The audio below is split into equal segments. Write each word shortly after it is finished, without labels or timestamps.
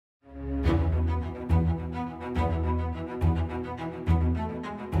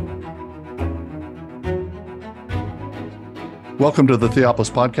Welcome to the Theopolis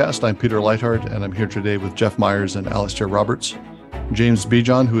Podcast. I'm Peter Leithart, and I'm here today with Jeff Myers and Alistair Roberts. James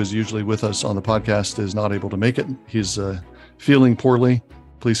Bijan, who is usually with us on the podcast, is not able to make it. He's feeling poorly.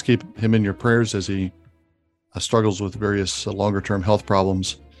 Please keep him in your prayers as he struggles with various longer-term health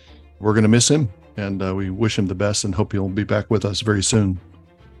problems. We're going to miss him, and we wish him the best and hope he'll be back with us very soon.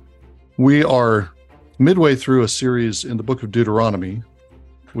 We are midway through a series in the book of Deuteronomy.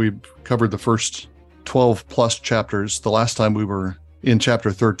 We've covered the first 12 plus chapters. The last time we were in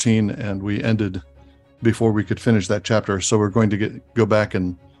chapter 13 and we ended before we could finish that chapter. So we're going to go back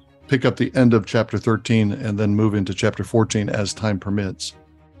and pick up the end of chapter 13 and then move into chapter 14 as time permits.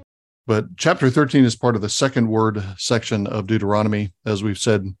 But chapter 13 is part of the second word section of Deuteronomy. As we've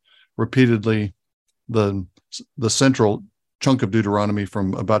said repeatedly, the central chunk of Deuteronomy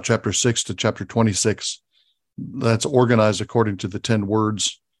from about chapter 6 to chapter 26, that's organized according to the 10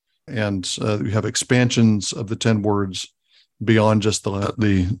 words. And we have expansions of the 10 words beyond just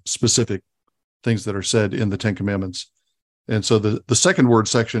the specific things that are said in the 10 commandments. And so the second word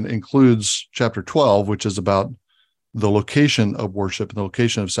section includes chapter 12, which is about the location of worship and the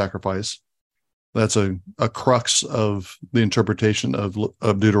location of sacrifice. That's a crux of the interpretation of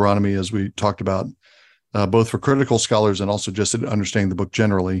Deuteronomy, as we talked about, both for critical scholars and also just in understanding the book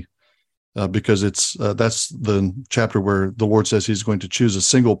generally. Because that's the chapter where the Lord says he's going to choose a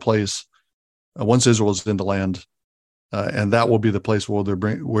single place once Israel is in the land, and that will be the place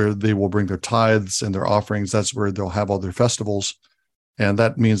where they will bring their tithes and their offerings. That's where they'll have all their festivals, and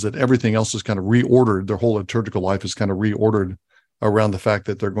that means that everything else is kind of reordered. Their whole liturgical life is kind of reordered around the fact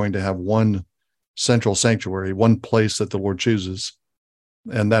that they're going to have one central sanctuary, one place that the Lord chooses,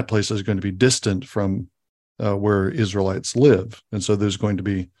 and that place is going to be distant from where Israelites live, and so there's going to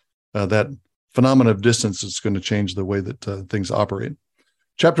be that phenomenon of distance is going to change the way that things operate.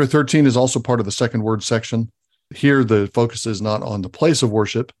 Chapter 13 is also part of the second word section. Here, the focus is not on the place of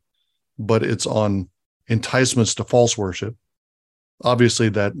worship, but it's on enticements to false worship. Obviously,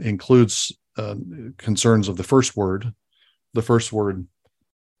 that includes concerns of the first word. The first word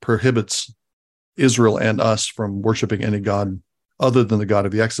prohibits Israel and us from worshiping any God other than the God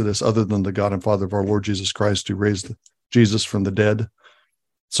of the Exodus, other than the God and Father of our Lord Jesus Christ, who raised Jesus from the dead.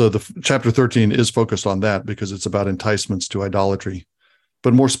 So the chapter 13 is focused on that because it's about enticements to idolatry.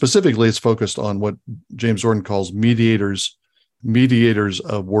 But more specifically, it's focused on what James Orton calls mediators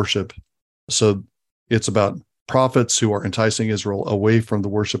of worship. So it's about prophets who are enticing Israel away from the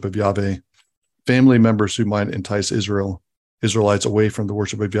worship of Yahweh, family members who might entice Israelites away from the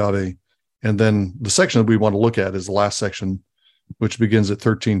worship of Yahweh. And then the section that we want to look at is the last section, which begins at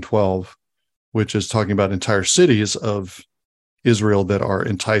 13:12, which is talking about entire cities of Israel that are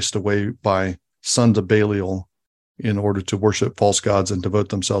enticed away by sons of Belial in order to worship false gods and devote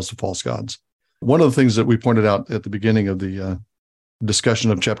themselves to false gods. One of the things that we pointed out at the beginning of the discussion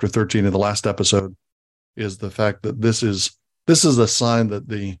of chapter 13 in the last episode is the fact that this is a sign that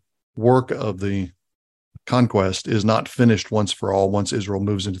the work of the conquest is not finished once for all once Israel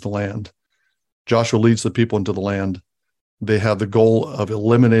moves into the land. Joshua leads the people into the land. They have the goal of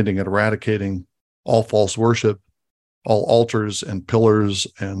eliminating and eradicating all false worship, all altars and pillars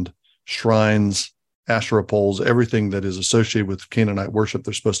and shrines, Asherah poles, everything that is associated with Canaanite worship.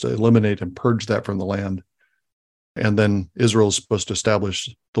 They're supposed to eliminate and purge that from the land. And then Israel is supposed to establish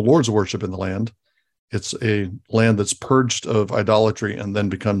the Lord's worship in the land. It's a land that's purged of idolatry and then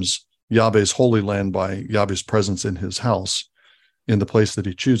becomes Yahweh's holy land by Yahweh's presence in his house, in the place that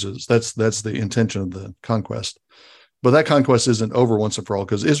he chooses. That's the intention of the conquest. But that conquest isn't over once and for all,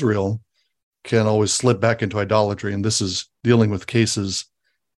 because Israel can always slip back into idolatry, and this is dealing with cases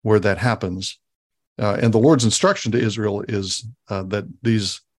where that happens. And the Lord's instruction to Israel is that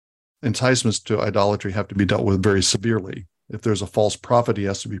these enticements to idolatry have to be dealt with very severely. If there's a false prophet, he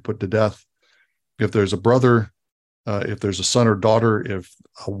has to be put to death. If there's a brother, if there's a son or daughter, if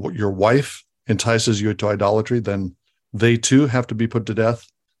your wife entices you to idolatry, then they too have to be put to death.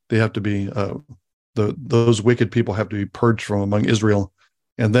 They have to be, those wicked people have to be purged from among Israel.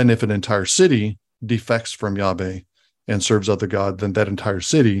 And then if an entire city defects from Yahweh and serves other God, then that entire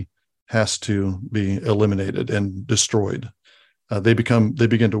city has to be eliminated and destroyed. They begin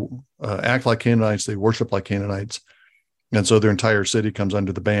to act like Canaanites. They worship like Canaanites. And so their entire city comes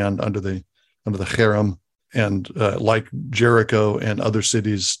under the ban, under the cherem. And like Jericho and other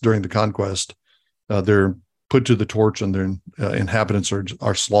cities during the conquest, they're put to the torch and their inhabitants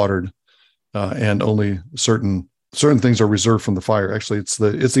are slaughtered. And only certain things are reserved from the fire. Actually, it's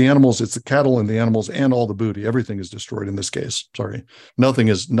the animals, it's the cattle and the animals and all the booty. Everything is destroyed in this case. Sorry, nothing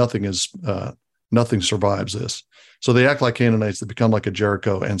survives this. So they act like Canaanites. They become like a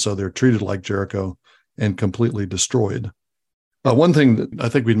Jericho, and so they're treated like Jericho and completely destroyed. One thing that I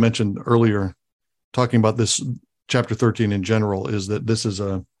think we'd mentioned earlier, talking about this chapter 13 in general, is that this is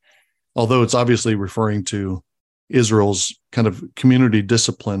although it's obviously referring to Israel's kind of community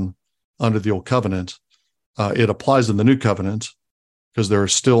discipline under the Old Covenant, it applies in the New Covenant because there are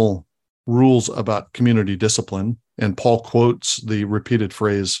still rules about community discipline. And Paul quotes the repeated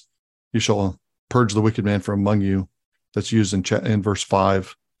phrase, "You shall purge the wicked man from among you," that's used in verse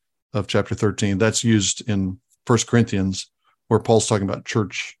 5 of chapter 13. That's used in 1 Corinthians, where Paul's talking about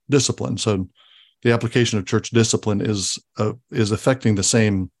church discipline. So the application of church discipline is affecting the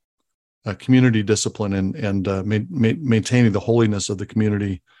same community discipline and maintaining the holiness of the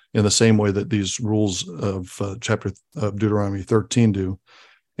community in the same way that these rules of chapter of Deuteronomy 13 do.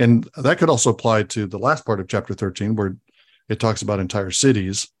 And that could also apply to the last part of chapter 13, where it talks about entire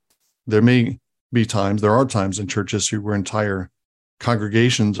cities. There are times in church history where entire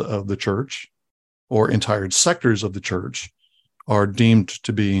congregations of the church or entire sectors of the church are deemed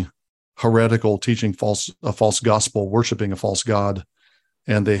to be heretical, teaching a false gospel, worshiping a false god,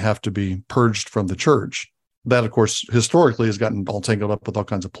 and they have to be purged from the church. That, of course, historically has gotten all tangled up with all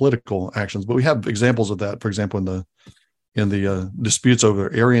kinds of political actions, but we have examples of that. For example, in the disputes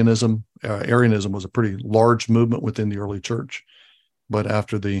over Arianism. Arianism was a pretty large movement within the early church, but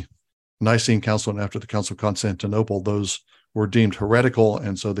after the Nicene Council and after the Council of Constantinople, those were deemed heretical,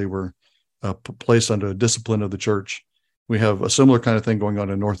 and so they were placed under a discipline of the church. We have a similar kind of thing going on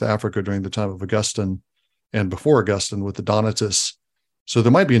in North Africa during the time of Augustine and before Augustine with the Donatists. So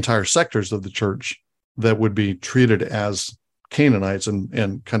there might be entire sectors of the church that would be treated as Canaanites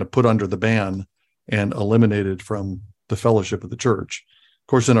and kind of put under the ban and eliminated from the fellowship of the church. Of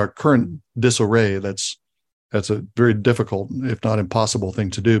course, in our current disarray, that's a very difficult, if not impossible, thing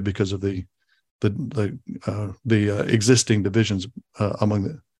to do because of the existing divisions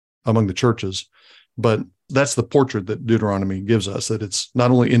among the churches. But that's the portrait that Deuteronomy gives us, that it's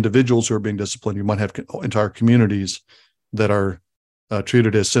not only individuals who are being disciplined, you might have entire communities that are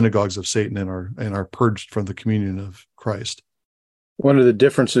treated as synagogues of Satan and are purged from the communion of Christ. One of the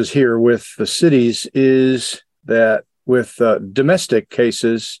differences here with the cities is that with domestic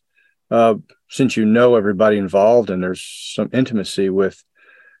cases, since you know everybody involved and there's some intimacy with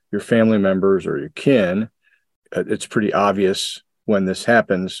your family members or your kin, it's pretty obvious when this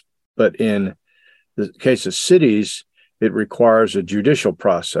happens. But in the case of cities, it requires a judicial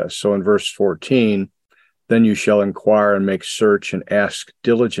process. So in verse 14, then you shall inquire and make search and ask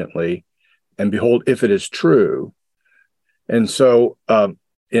diligently, and behold, if it is true. And so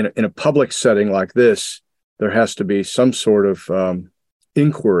in a public setting like this, there has to be some sort of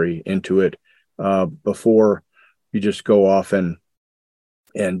inquiry into it before you just go off and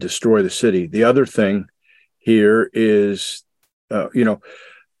destroy the city. The other thing here is,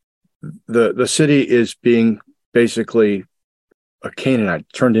 the city is being basically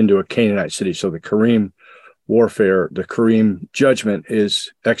turned into a Canaanite city. So the Karim warfare, the Karim judgment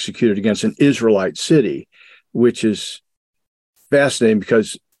is executed against an Israelite city, which is fascinating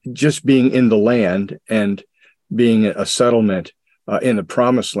because just being in the land and being a settlement in the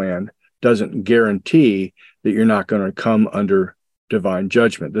promised land doesn't guarantee that you're not going to come under divine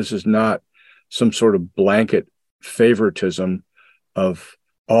judgment. This is not some sort of blanket favoritism of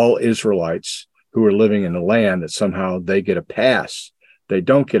all Israelites who are living in the land that somehow they get a pass. They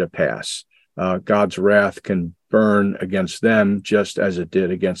don't get a pass. God's wrath can burn against them just as it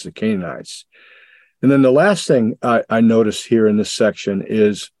did against the Canaanites. And then the last thing I notice here in this section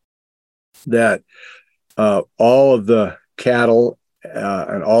is that all of the cattle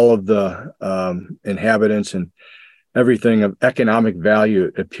and all of the inhabitants and everything of economic value,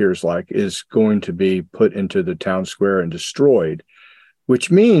 it appears like, is going to be put into the town square and destroyed,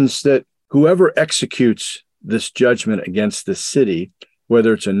 which means that whoever executes this judgment against the city,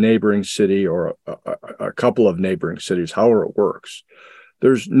 whether it's a neighboring city or a couple of neighboring cities, however it works,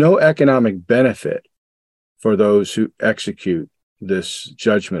 there's no economic benefit for those who execute this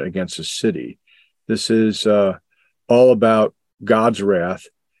judgment against the city. This is all about God's wrath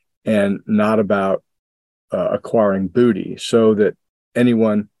and not about acquiring booty, so that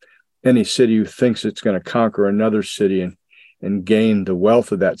any city who thinks it's going to conquer another city and gain the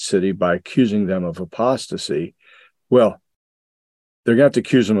wealth of that city by accusing them of apostasy, well, they're going to have to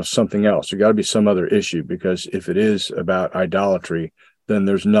accuse them of something else. There's got to be some other issue, because if it is about idolatry, then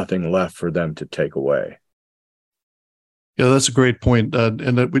there's nothing left for them to take away. Yeah, that's a great point.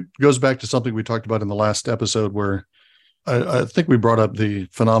 And it goes back to something we talked about in the last episode, where I think we brought up the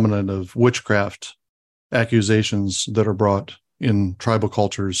phenomenon of witchcraft accusations that are brought in tribal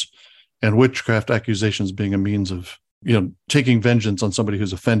cultures, and witchcraft accusations being a means of taking vengeance on somebody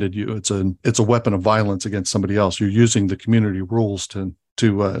who's offended you. It's a weapon of violence against somebody else. You're using the community rules to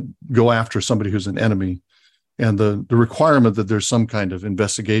go after somebody who's an enemy. And the requirement that there's some kind of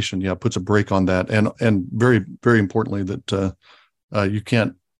investigation, puts a brake on that. And very, very importantly, that you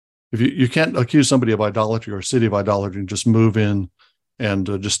can't accuse somebody of idolatry or a city of idolatry and just move in and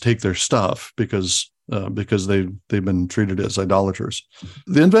just take their stuff because they've been treated as idolaters.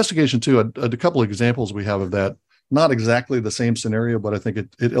 The investigation too, a couple of examples we have of that. Not exactly the same scenario, but I think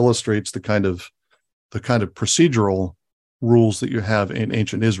it illustrates the kind of procedural rules that you have in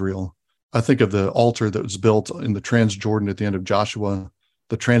ancient Israel. I think of the altar that was built in the Transjordan at the end of Joshua.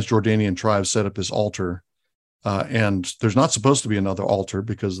 The Transjordanian tribes set up this altar, and there's not supposed to be another altar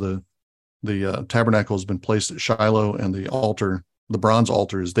because the tabernacle has been placed at Shiloh, and the bronze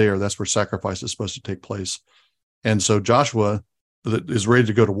altar is there. That's where sacrifice is supposed to take place. And so Joshua is ready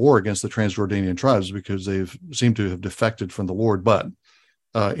to go to war against the Transjordanian tribes because they've seemed to have defected from the Lord. But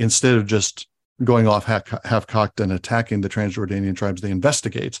instead of just going off half-cocked and attacking the Transjordanian tribes, they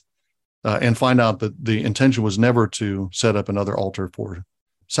investigate and find out that the intention was never to set up another altar for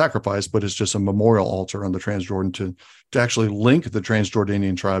sacrifice, but it's just a memorial altar on the Transjordan to actually link the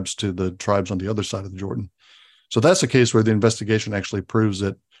Transjordanian tribes to the tribes on the other side of the Jordan. So that's a case where the investigation actually proves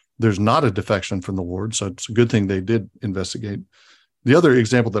that there's not a defection from the Lord. So it's a good thing they did investigate. The other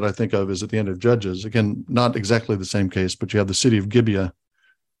example that I think of is at the end of Judges. Again, not exactly the same case, but you have the city of Gibeah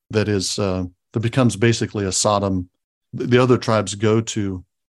that becomes basically a Sodom. The other tribes go to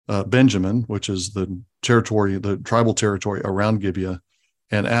Benjamin, which is the tribal territory around Gibeah,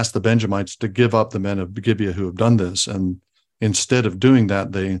 and ask the Benjamites to give up the men of Gibeah who have done this. And instead of doing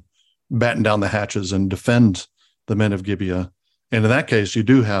that, they batten down the hatches and defend the men of Gibeah. And in that case, you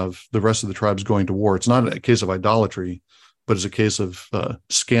do have the rest of the tribes going to war. It's not a case of idolatry, but it's a case of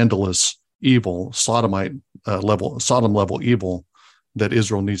scandalous evil, Sodom level evil that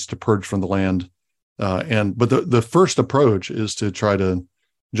Israel needs to purge from the land. But the first approach is to try to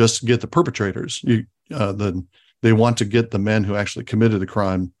just get the perpetrators. They want to get the men who actually committed the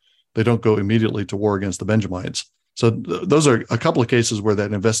crime. They don't go immediately to war against the Benjamites. So those are a couple of cases where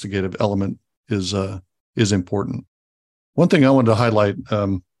that investigative element is important. One thing I wanted to highlight,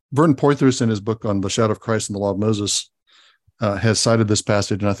 Vernon Poythress in his book on the Shadow of Christ and the Law of Moses has cited this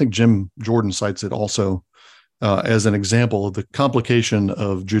passage, and I think Jim Jordan cites it also as an example of the complication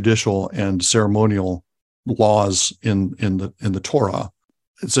of judicial and ceremonial laws in the Torah.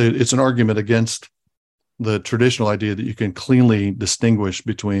 It's an argument against the traditional idea that you can cleanly distinguish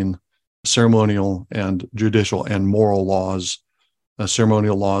between ceremonial and judicial and moral laws.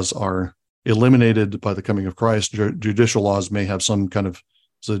 Ceremonial laws are eliminated by the coming of Christ. Judicial laws may have some kind of,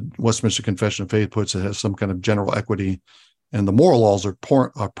 the Westminster Confession of Faith puts it, has some kind of general equity, and the moral laws are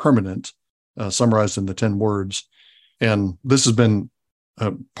permanent, summarized in the 10 words. And this has been,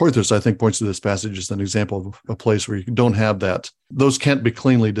 Poythress, I think, points to this passage as an example of a place where you don't have that. Those can't be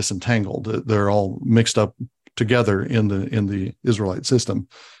cleanly disentangled. They're all mixed up together in the Israelite system.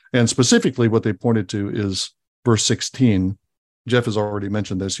 And specifically what they pointed to is verse 16. Jeff has already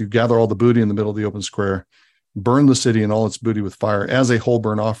mentioned this. You gather all the booty in the middle of the open square, burn the city and all its booty with fire as a whole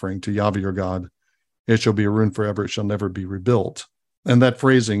burnt offering to Yahweh your God. It shall be a ruin forever. It shall never be rebuilt. And that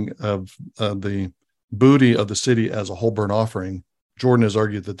phrasing of the booty of the city as a whole burnt offering, Jordan has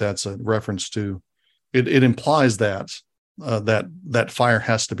argued that that's a reference to, it implies that fire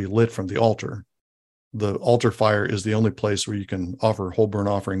has to be lit from the altar. The altar fire is the only place where you can offer whole burnt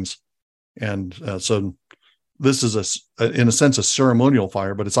offerings. And so this is, in a sense, a ceremonial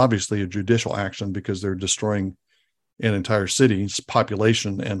fire, but it's obviously a judicial action because they're destroying an entire city's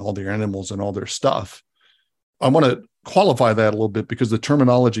population and all their animals and all their stuff. I want to qualify that a little bit because the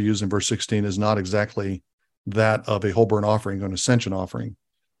terminology used in verse 16 is not exactly that of a whole burnt offering or an ascension offering.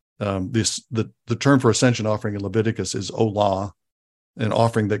 The term for ascension offering in Leviticus is olah, an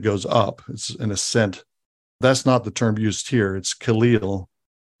offering that goes up. It's an ascent. That's not the term used here. It's kalil,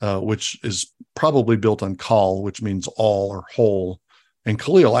 which is probably built on kal, which means all or whole. And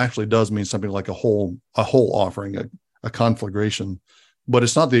kalil actually does mean something like a whole offering, a conflagration. But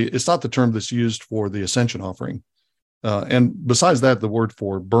it's not the term that's used for the ascension offering. And besides that, the word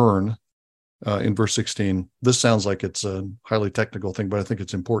for burn in verse 16, this sounds like it's a highly technical thing, but I think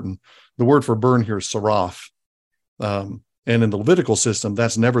it's important. The word for burn here is saraf. And in the Levitical system,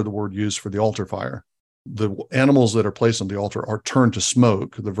 that's never the word used for the altar fire. The animals that are placed on the altar are turned to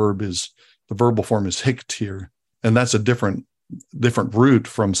smoke. The verbal form is hikt here, and that's a different root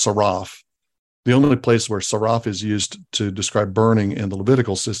from saraf. The only place where saraf is used to describe burning in the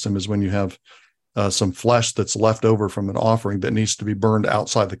Levitical system is when you have some flesh that's left over from an offering that needs to be burned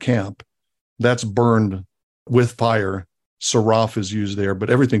outside the camp. That's burned with fire. Seraph is used there, but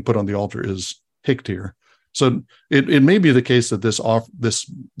everything put on the altar is hiktir. So it may be the case that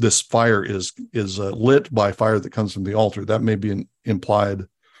this fire is lit by fire that comes from the altar. That may be implied.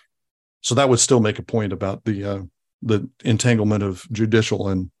 So that would still make a point about the entanglement of judicial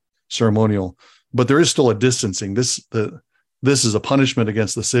and ceremonial. But there is still a distancing. This is a punishment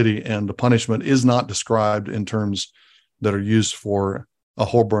against the city, and the punishment is not described in terms that are used for a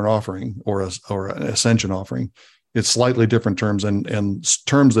whole burnt offering or an ascension offering. It's slightly different terms, and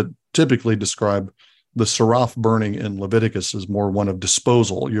terms that typically describe the seraph burning in Leviticus is more one of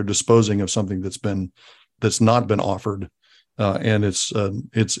disposal. You're disposing of something that's not been offered, and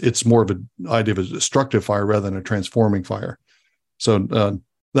it's more of an idea of a destructive fire rather than a transforming fire. So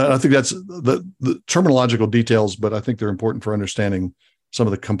I think that's the terminological details, but I think they're important for understanding some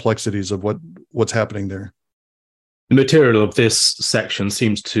of the complexities of what's happening there. The material of this section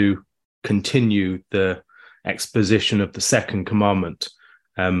seems to continue the exposition of the second commandment,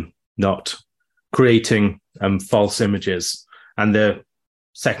 not creating false images. And the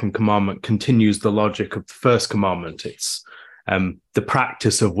second commandment continues the logic of the first commandment. It's the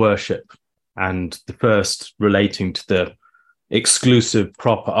practice of worship, and the first relating to the exclusive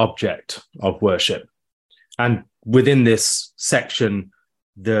proper object of worship. And within this section,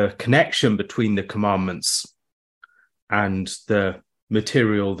 the connection between the commandments and the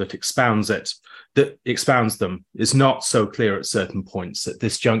material that expounds them is not so clear at certain points. At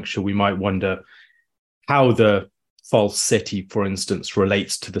this juncture, we might wonder how the false city, for instance,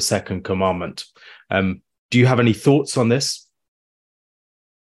 relates to the second commandment. Do you have any thoughts on this?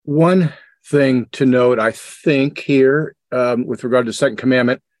 One thing to note, I think, here with regard to the second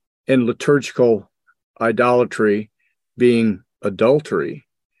commandment and liturgical idolatry being adultery,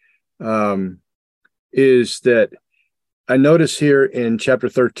 is that I notice here in chapter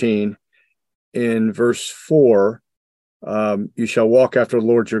 13, in verse 4, you shall walk after the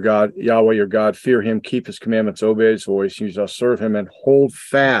Lord your God, Yahweh your God, fear him, keep his commandments, obey his voice, you shall serve him and hold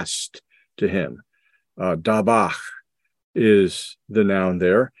fast to him. Dabach is the noun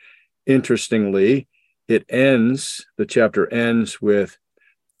there. Interestingly, the chapter ends with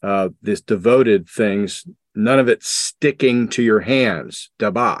this devoted things, none of it sticking to your hands,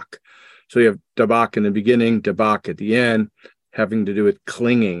 dabak. So you have dabak in the beginning, dabak at the end, having to do with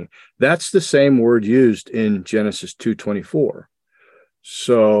clinging. That's the same word used in Genesis 2:24.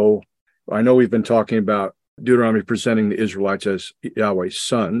 So I know we've been talking about Deuteronomy presenting the Israelites as Yahweh's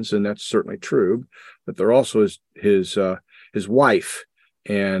sons, and that's certainly true, but they're also his wife.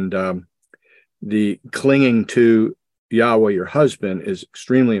 And the clinging to Yahweh, your husband, is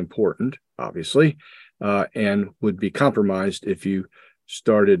extremely important, obviously, and would be compromised if you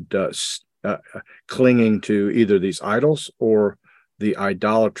started clinging to either these idols or the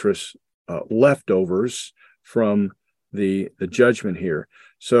idolatrous leftovers from the judgment here.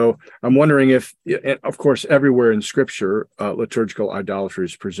 So I'm wondering if, and of course, everywhere in Scripture, liturgical idolatry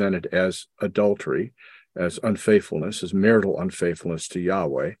is presented as adultery, as unfaithfulness, as marital unfaithfulness to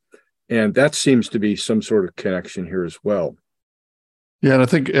Yahweh. And that seems to be some sort of connection here as well. Yeah, and I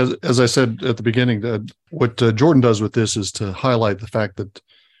think, as I said at the beginning, what Jordan does with this is to highlight the fact that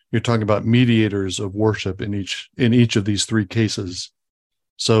you're talking about mediators of worship in each of these three cases.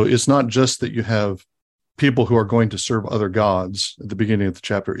 So it's not just that you have people who are going to serve other gods at the beginning of the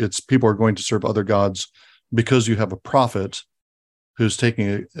chapter. It's people are going to serve other gods because you have a prophet who's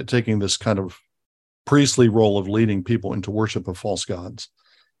taking this kind of priestly role of leading people into worship of false gods.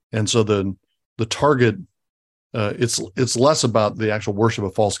 And so the target, it's less about the actual worship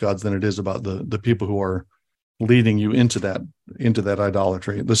of false gods than it is about the people who are leading you into that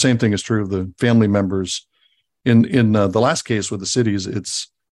idolatry. The same thing is true of the family members. In the last case with the cities, it's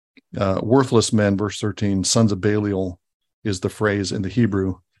worthless men, verse 13, sons of Belial is the phrase in the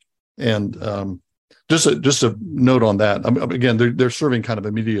Hebrew. And just a note on that. Again, they're serving kind of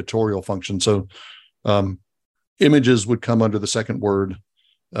a mediatorial function. So images would come under the second word.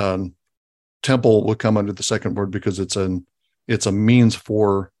 Temple would come under the second word because it's a means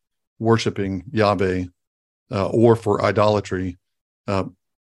for worshiping Yahweh or for idolatry.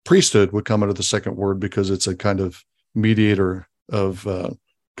 Priesthood would come under the second word because it's a kind of mediator of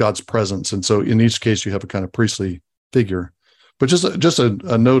God's presence. And so in each case, you have a kind of priestly figure. But just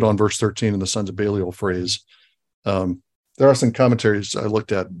a note on verse 13 in the sons of Belial phrase. There are some commentaries I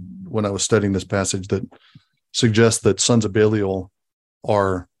looked at when I was studying this passage that suggest that sons of Belial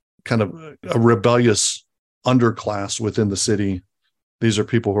are kind of a rebellious underclass within the city. These are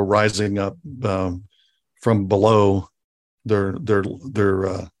people who are rising up from below their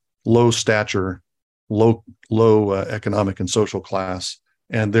low stature, low economic and social class,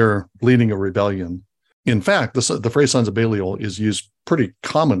 and they're leading a rebellion. In fact, the phrase sons of Belial is used pretty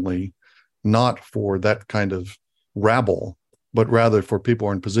commonly, not for that kind of rabble, but rather for people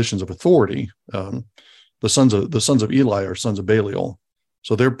who are in positions of authority. The sons of Eli are sons of Belial,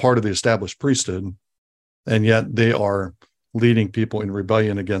 so they're part of the established priesthood, and yet they are leading people in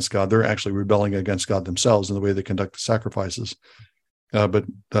rebellion against God. They're actually rebelling against God themselves in the way they conduct the sacrifices. But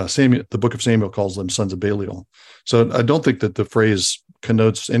Samuel, the book of Samuel calls them sons of Belial. So I don't think that the phrase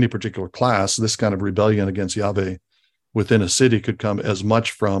connotes any particular class. This kind of rebellion against Yahweh within a city could come as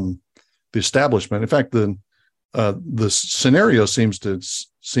much from the establishment. In fact, the scenario seems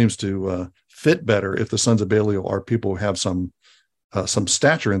to fit better if the sons of Belial are people who have some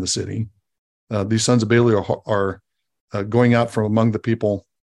stature in the city. These sons of Belial are going out from among the people.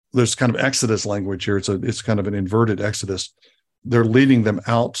 There's kind of Exodus language here. It's kind of an inverted Exodus. They're leading them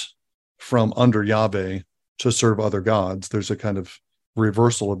out from under Yahweh to serve other gods. There's a kind of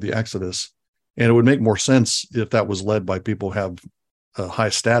reversal of the Exodus. And it would make more sense if that was led by people who have a high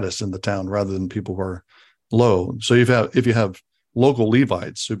status in the town rather than people who are low. So if you have local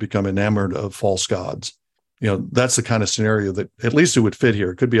Levites who become enamored of false gods, that's the kind of scenario that at least it would fit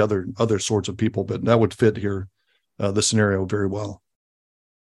here. It could be other sorts of people, but that would fit here, the scenario very well.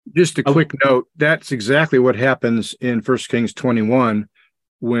 Just a quick note, that's exactly what happens in 1 Kings 21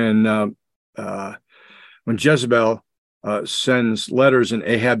 when Jezebel sends letters in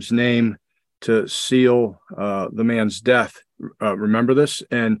Ahab's name to seal the man's death. Remember this?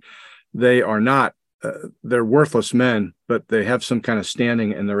 And they are not, they're worthless men, but they have some kind of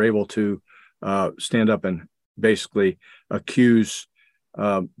standing, and they're able to stand up and basically accuse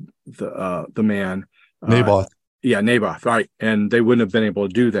the man. Naboth. Naboth, right. And they wouldn't have been able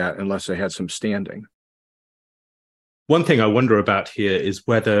to do that unless they had some standing. One thing I wonder about here is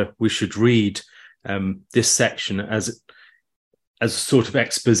whether we should read this section as a sort of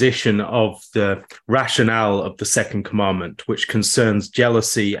exposition of the rationale of the second commandment, which concerns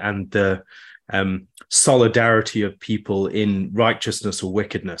jealousy and the solidarity of people in righteousness or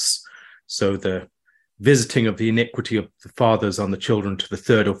wickedness. So the visiting of the iniquity of the fathers on the children to the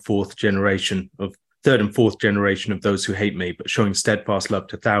third and fourth generation of those who hate me, but showing steadfast love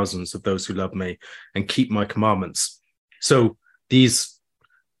to thousands of those who love me and keep my commandments. So these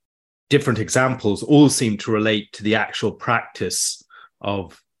different examples all seem to relate to the actual practice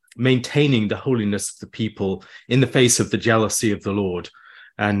of maintaining the holiness of the people in the face of the jealousy of the Lord,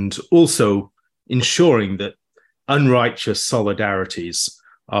 and also ensuring that unrighteous solidarities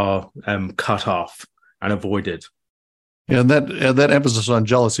are cut off and avoided. And that emphasis on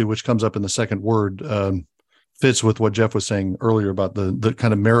jealousy, which comes up in the second word, fits with what Jeff was saying earlier about the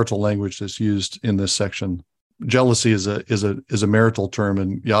kind of marital language that's used in this section. Jealousy is a marital term,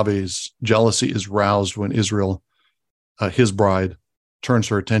 and Yahweh's jealousy is roused when Israel, his bride, turns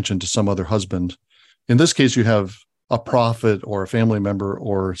her attention to some other husband. In this case, you have a prophet or a family member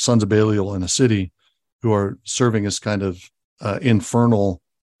or sons of Belial in a city who are serving as kind of infernal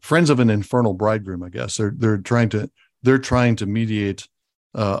friends of an infernal bridegroom, I guess. They're trying to mediate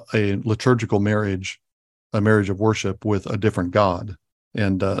a liturgical marriage, a marriage of worship with a different God.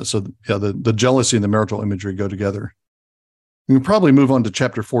 And the jealousy and the marital imagery go together. We can probably move on to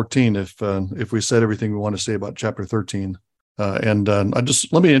chapter 14 if we said everything we want to say about chapter 13.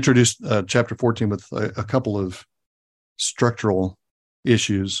 Let me introduce chapter 14 with a couple of structural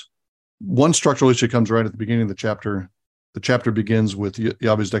issues. One structural issue comes right at the beginning of the chapter. The chapter begins with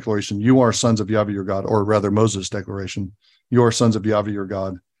Yahweh's declaration, "You are sons of Yahweh your God," or rather Moses' declaration, "You are sons of Yahweh your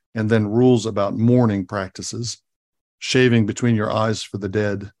God," and then rules about mourning practices, shaving between your eyes for the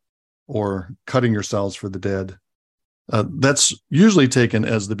dead, or cutting yourselves for the dead. That's usually taken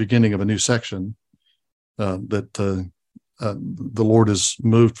as the beginning of a new section that the Lord has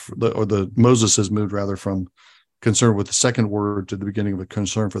moved, Moses has moved rather from concern with the second word to the beginning of a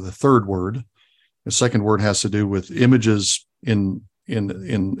concern for the third word. The second word has to do with images in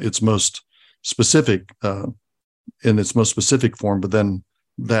its most specific form, but then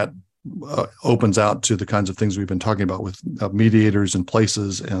that opens out to the kinds of things we've been talking about with mediators and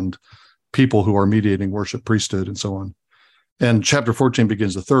places and people who are mediating worship, priesthood, and so on. And chapter 14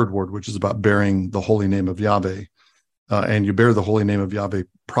 begins the third word, which is about bearing the holy name of Yahweh. And you bear the holy name of Yahweh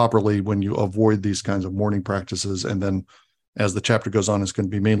properly when you avoid these kinds of mourning practices. And then as the chapter goes on, it's going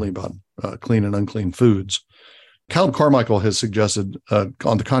to be mainly about clean and unclean foods. Caleb Carmichael has suggested,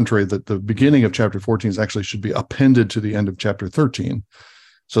 on the contrary, that the beginning of chapter 14 actually should be appended to the end of chapter 13.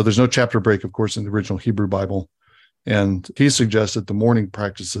 So there's no chapter break, of course, in the original Hebrew Bible. And he suggests that the mourning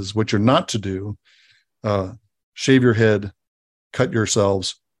practices, which are not to do, shave your head, cut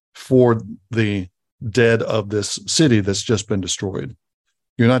yourselves for the dead of this city that's just been destroyed.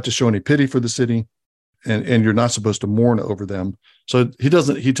 You're not to show any pity for the city. and you're not supposed to mourn over them. So he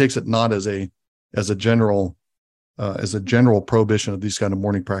takes it not as a general prohibition of these kind of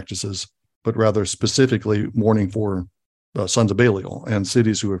mourning practices, but rather specifically mourning for sons of Belial and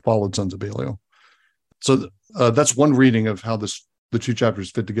cities who have followed sons of Belial. So that's one reading of how the two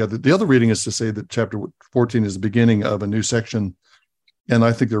chapters fit together. The other reading is to say that chapter 14 is the beginning of a new section, and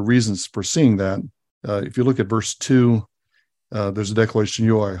I think there are reasons for seeing that. If you look at verse 2, there's a declaration,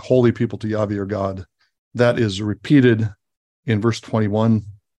 "You are a holy people to Yahweh your God." That is repeated in verse 21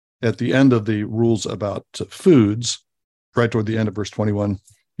 at the end of the rules about foods, right toward the end of verse 21.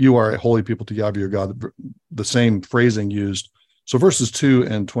 "You are a holy people to Yahweh your God," the same phrasing used. So verses 2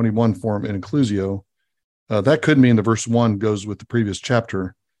 and 21 form an inclusio. That could mean the verse 1 goes with the previous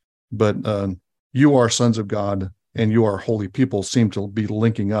chapter, but "you are sons of God" and "you are holy people" seem to be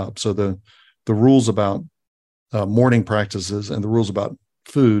linking up. So the rules about mourning practices and the rules about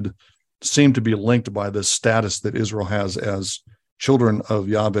food seem to be linked by the status that Israel has as children of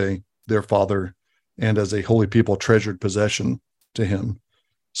Yahweh, their Father, and as a holy people, treasured possession to him.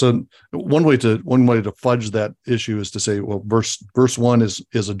 So one way to fudge that issue is to say, well, verse 1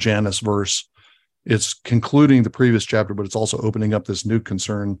 is a Janus verse. It's concluding the previous chapter, but it's also opening up this new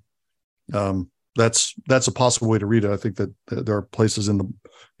concern. That's a possible way to read it. I think that there are places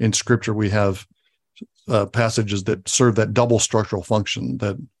in Scripture we have passages that serve that double structural function,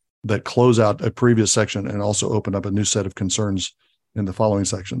 that close out a previous section and also open up a new set of concerns in the following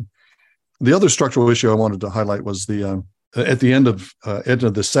section. The other structural issue I wanted to highlight was at the end of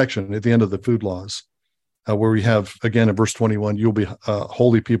this section, at the end of the food laws, where we have, again, in verse 21, "You'll be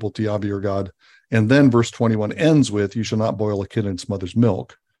holy people to Yahweh your God." And then verse 21 ends with, "You shall not boil a kid in its mother's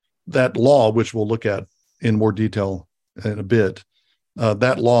milk." That law, which we'll look at in more detail in a bit,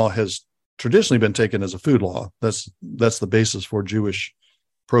 that law has traditionally been taken as a food law. That's the basis for Jewish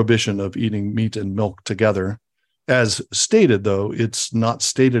prohibition of eating meat and milk together. As stated, though, it's not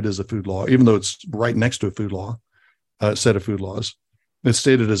stated as a food law, even though it's right next to a food law, set of food laws. It's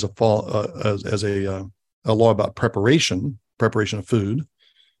stated as a law about preparation of food.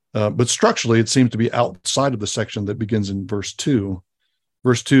 But structurally, it seems to be outside of the section that begins in verse 2.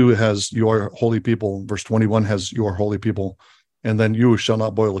 Verse 2 has "you are holy people." Verse 21 has "you are holy people." And then "you shall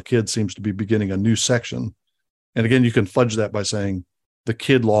not boil a kid" seems to be beginning a new section. And again, you can fudge that by saying the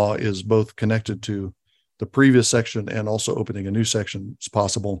kid law is both connected to the previous section and also opening a new section. It's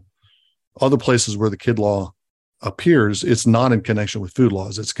possible. Other places where the kid law appears, it's not in connection with food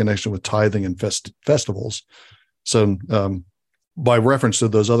laws. It's connection with tithing and festivals. So by reference to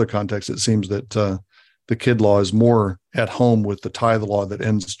those other contexts, it seems that the kid law is more at home with the tithe law that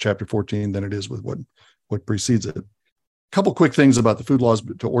ends chapter 14 than it is with what precedes it. A couple quick things about the food laws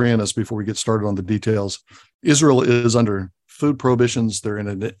to orient us before we get started on the details. Israel is under food prohibitions. They're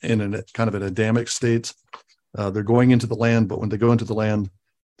in a kind of an Adamic state. They're going into the land, but when they go into the land,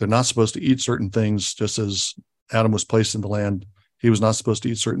 they're not supposed to eat certain things. Just as Adam was placed in the land, he was not supposed to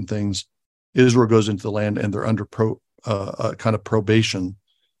eat certain things. Israel goes into the land, and they're under kind of probation.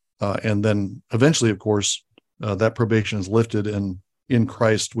 And then eventually, of course, that probation is lifted, and in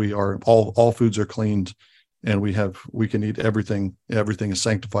Christ, we are all foods are cleaned, and we can eat everything. Everything is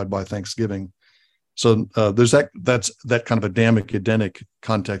sanctified by thanksgiving. So there's that's that kind of Edenic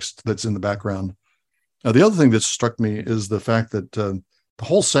context that's in the background. The other thing that struck me is the fact that the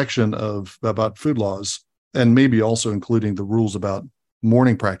whole section about food laws, and maybe also including the rules about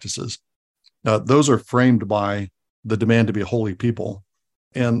mourning practices, those are framed by the demand to be a holy people.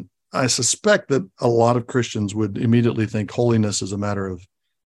 And I suspect that a lot of Christians would immediately think holiness is a matter of,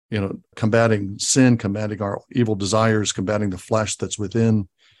 combating sin, combating our evil desires, combating the flesh that's within.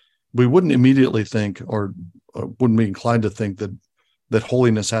 We wouldn't immediately think, or wouldn't be inclined to think that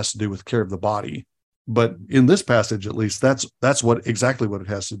holiness has to do with care of the body. But in this passage, at least, that's exactly what it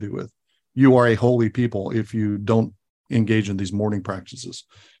has to do with. You are a holy people if you don't engage in these mourning practices.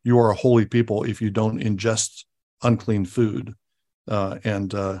 You are a holy people if you don't ingest unclean food,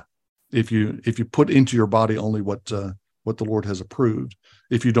 and if you put into your body only what the Lord has approved.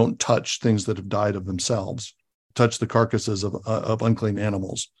 If you don't touch things that have died of themselves, touch the carcasses of unclean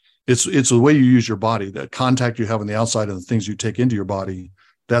animals. It's the way you use your body, that contact you have on the outside and the things you take into your body.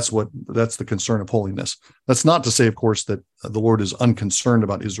 That's the concern of holiness. That's not to say, of course, that the Lord is unconcerned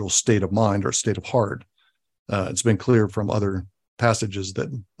about Israel's state of mind or state of heart. It's been clear from other passages that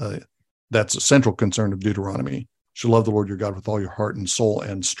that's a central concern of Deuteronomy. You should love the Lord your God with all your heart and soul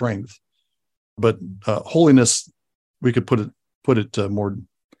and strength. But holiness, we could put it more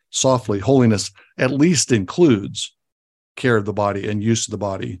softly. Holiness at least includes care of the body and use of the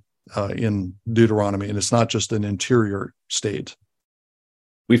body in Deuteronomy, and it's not just an interior state.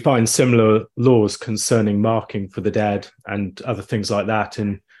 we find similar laws concerning marking for the dead and other things like that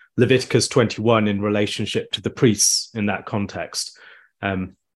in Leviticus 21 in relationship to the priests in that context.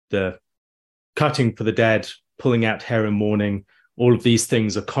 The cutting for the dead, pulling out hair in mourning, all of these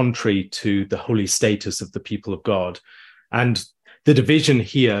things are contrary to the holy status of the people of God. And the division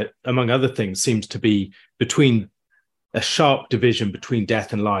here, among other things, seems to be between a sharp division between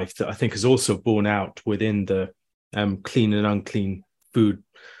death and life that I think is also borne out within the clean and unclean food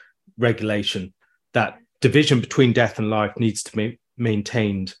regulation. That division between death and life needs to be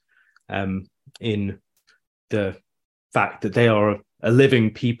maintained in the fact that they are a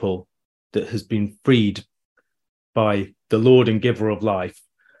living people that has been freed by the Lord and giver of life,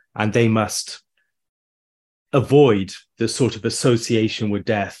 and they must avoid the sort of association with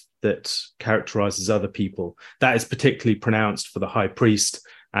death that characterizes other people. That is particularly pronounced for the high priest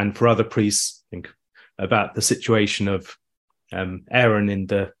and for other priests. Think about the situation of Aaron in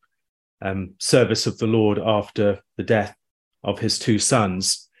the service of the Lord after the death of his two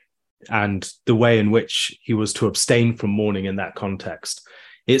sons, and the way in which he was to abstain from mourning in that context.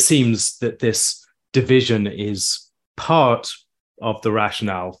 It seems that this division is part of the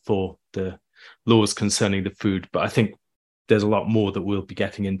rationale for the laws concerning the food, but I think there's a lot more that we'll be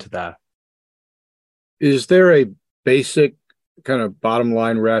getting into that. Is there a basic kind of bottom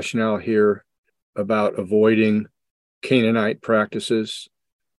line rationale here about avoiding Canaanite practices?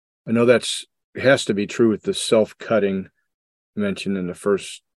 I know it has to be true with the self-cutting mentioned in the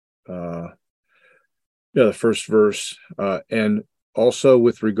first verse, and also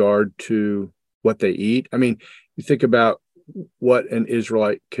with regard to what they eat. I mean, you think about what an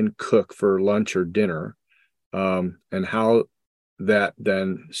Israelite can cook for lunch or dinner, and how that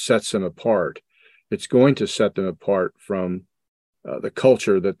then sets them apart. It's going to set them apart from the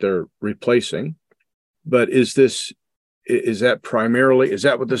culture that they're replacing. But is that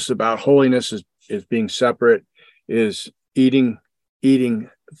what this is about? Holiness is being separate, is eating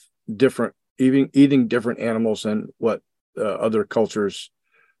different animals than what other cultures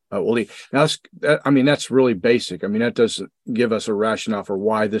will eat. Now, that's really basic. I mean, that doesn't give us a rationale for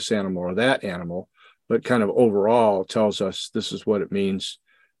why this animal or that animal, but kind of overall tells us this is what it means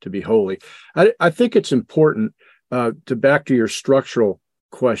to be holy. I think it's important to back to your structural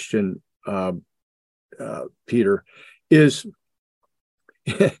question, Peter, is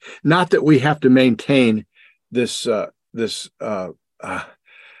not that we have to maintain this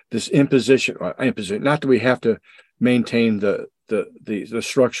imposition, not that we have to maintain the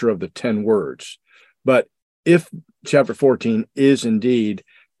structure of the 10 words, but if chapter 14 is indeed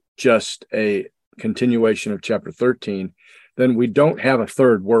just a continuation of chapter 13, then we don't have a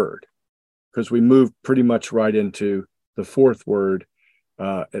third word, because we move pretty much right into the fourth word,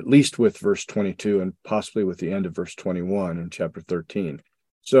 at least with verse 22 and possibly with the end of verse 21 in chapter 13.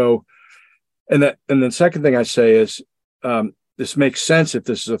 So, and the second thing I say is, this makes sense if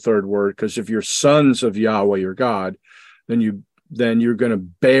this is a third word, because if you're sons of Yahweh your God, then you're going to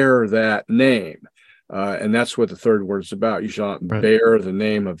bear that name, and that's what the third word is about. You shall not bear the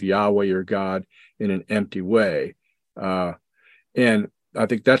name of Yahweh your God in an empty way, and I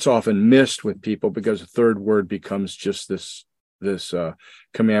think that's often missed with people, because the third word becomes just this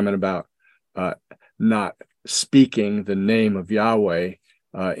commandment about not speaking the name of Yahweh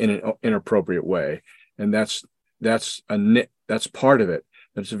in an inappropriate way, and that's part of it.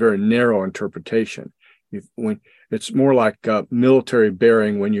 That's a very narrow interpretation. It's more like military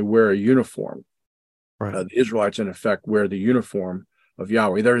bearing when you wear a uniform. Right. The Israelites, in effect, wear the uniform of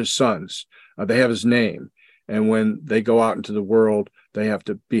Yahweh. They're his sons. They have his name. And when they go out into the world, they have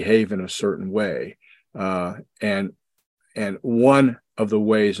to behave in a certain way. And one of the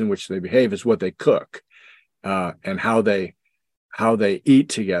ways in which they behave is what they cook, and how they eat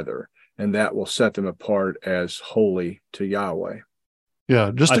together. And that will set them apart as holy to Yahweh.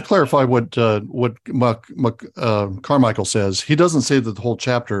 Yeah, just to clarify what Carmichael says, he doesn't say that the whole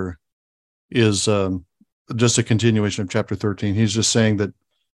chapter is just a continuation of chapter 13. He's just saying that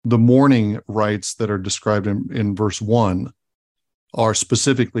the mourning rites that are described in verse 1 are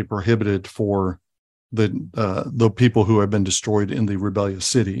specifically prohibited for the people who have been destroyed in the rebellious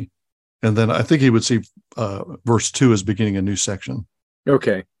city. And then I think he would see verse 2 as beginning a new section.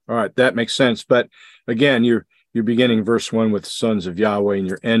 Okay. All right. That makes sense. But again, you're beginning verse 1 with sons of Yahweh, and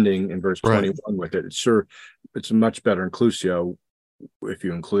you're ending in verse 21 with it. It's a much better inclusio if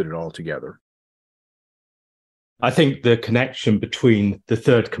you include it all together. I think the connection between the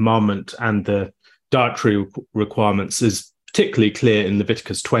third commandment and the dietary requirements is particularly clear in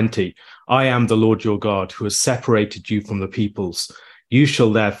Leviticus 20. I am the Lord your God, who has separated you from the peoples. You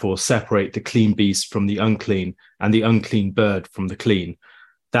shall therefore separate the clean beast from the unclean, and the unclean bird from the clean.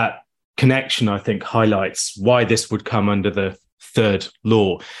 that connection, I think, highlights why this would come under the third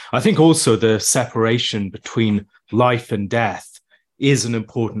law. I think also the separation between life and death is an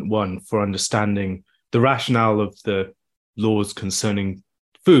important one for understanding the rationale of the laws concerning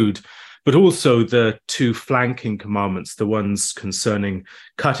food, but also the two flanking commandments, the ones concerning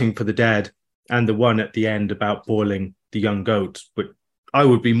cutting for the dead and the one at the end about boiling the young goat. But I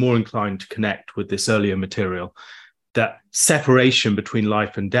would be more inclined to connect with this earlier material. That separation between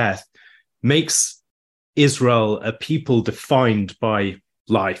life and death makes Israel a people defined by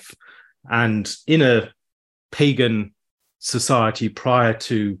life. And in a pagan society prior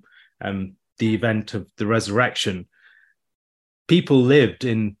to the event of the resurrection, people lived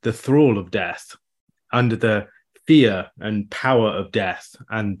in the thrall of death, under the fear and power of death,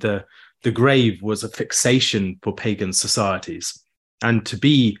 and the grave was a fixation for pagan societies. And to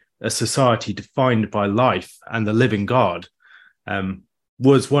be a society defined by life and the living God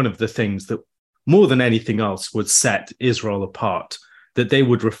was one of the things that, more than anything else, would set Israel apart, that they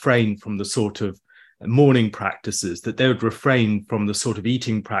would refrain from the sort of mourning practices, that they would refrain from the sort of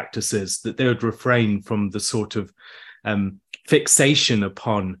eating practices, that they would refrain from the sort of fixation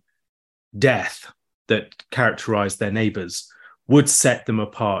upon death that characterized their neighbors, would set them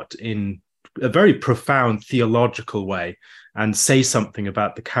apart in a very profound theological way and say something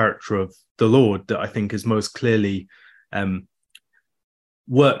about the character of the Lord that I think is most clearly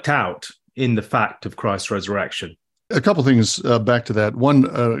worked out in the fact of Christ's resurrection. A couple things back to that.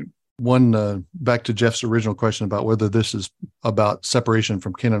 One back to Jeff's original question about whether this is about separation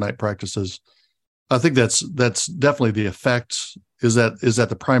from Canaanite practices. I think that's definitely the effect. Is that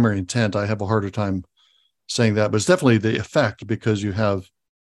the primary intent? I have a harder time saying that, but it's definitely the effect, because you have,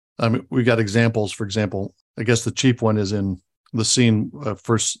 we got examples. For example, I guess the chief one is in the scene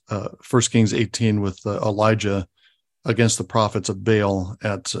First Kings 18 with Elijah against the prophets of Baal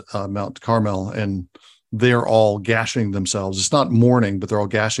at Mount Carmel, and they're all gashing themselves. It's not mourning, but they're all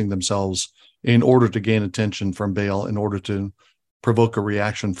gashing themselves in order to gain attention from Baal, in order to provoke a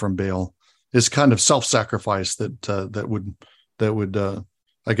reaction from Baal. It's kind of self-sacrifice that would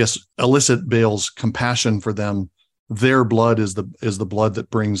I guess elicit Baal's compassion for them. Their blood is the blood that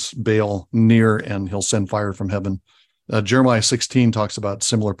brings Baal near, and he'll send fire from heaven. Jeremiah 16 talks about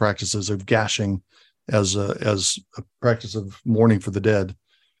similar practices of gashing as a practice of mourning for the dead.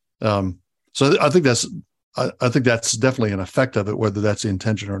 So I think that's definitely an effect of it, whether that's the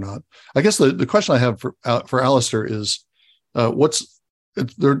intention or not. I guess the question I have for Alistair is,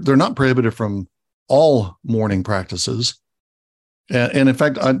 they're not prohibited from all mourning practices, and in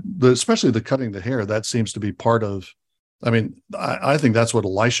fact, especially the cutting the hair, that seems to be part of. I think that's what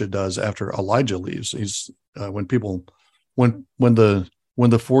Elisha does after Elijah leaves. He's when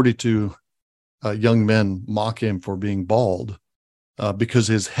the 42 young men mock him for being bald because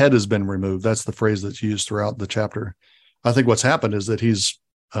his head has been removed. That's the phrase that's used throughout the chapter. I think what's happened is that his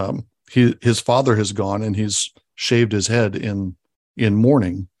father has gone and he's shaved his head in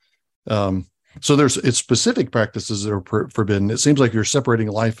mourning. So it's specific practices that are forbidden. It seems like you're separating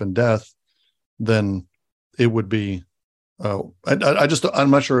life and death. Then it would be. I'm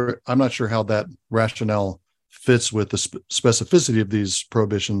not sure how that rationale fits with the specificity of these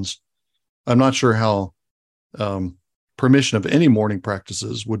prohibitions. I'm not sure how permission of any mourning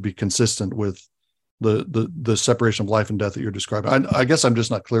practices would be consistent with the separation of life and death that you're describing. I guess I'm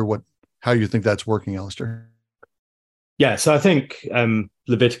just not clear how you think that's working, Alistair. Yeah, so I think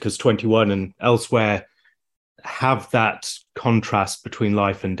Leviticus 21 and elsewhere have that contrast between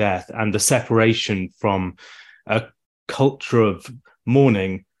life and death and the separation from a culture of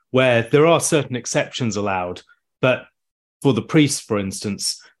mourning where there are certain exceptions allowed, but for the priests, for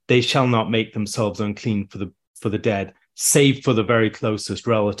instance, they shall not make themselves unclean for the dead, save for the very closest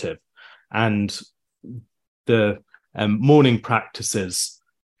relative. And the mourning practices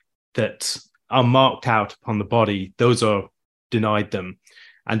that are marked out upon the body, those are denied them.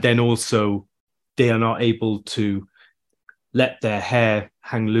 And then also they are not able to let their hair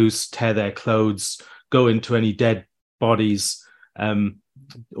hang loose, tear their clothes, go into any dead bodies,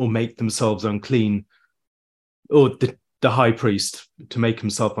 or make themselves unclean, or the high priest to make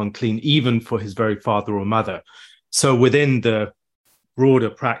himself unclean, even for his very father or mother. So within the broader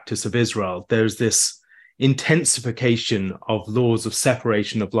practice of Israel, there's this intensification of laws of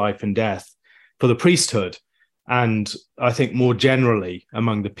separation of life and death for the priesthood. And I think more generally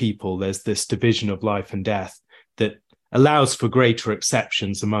among the people, there's this division of life and death that allows for greater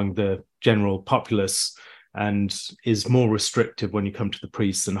exceptions among the general populace and is more restrictive when you come to the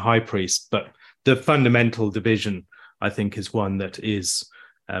priests and high priests. But the fundamental division, I think, is one that is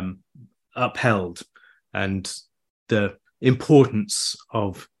upheld. And the importance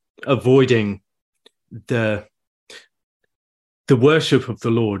of avoiding the worship of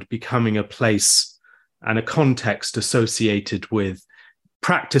the Lord becoming a place and a context associated with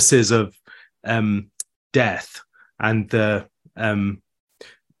practices of death and the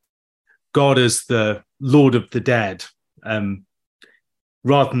God as the Lord of the dead,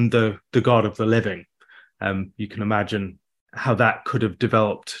 rather than the God of the living. You can imagine how that could have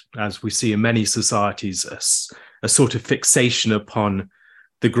developed, as we see in many societies, a sort of fixation upon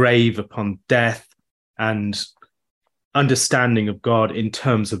the grave, upon death, and understanding of God in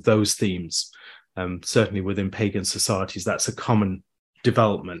terms of those themes. Certainly within pagan societies, that's a common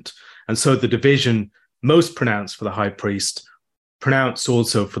development. And so the division most pronounced for the high priest, pronounced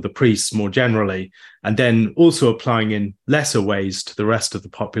also for the priests more generally, and then also applying in lesser ways to the rest of the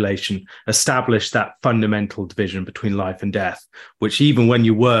population, established that fundamental division between life and death, which even when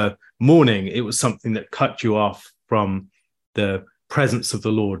you were mourning, it was something that cut you off from the presence of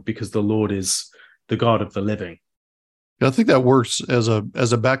the Lord, because the Lord is the God of the living. I think that works as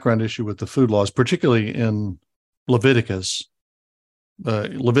a background issue with the food laws, particularly in Leviticus. The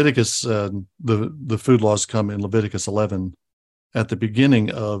food laws come in Leviticus 11 at the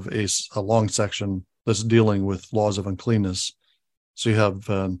beginning of a long section that's dealing with laws of uncleanness. So you have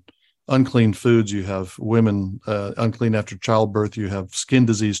unclean foods, you have women unclean after childbirth, you have skin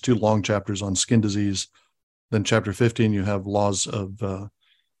disease, 2 long chapters on skin disease. Then chapter 15, you have laws of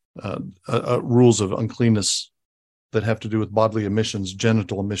rules of uncleanness that have to do with bodily emissions,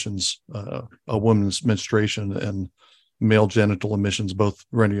 genital emissions, a woman's menstruation, and male genital emissions, both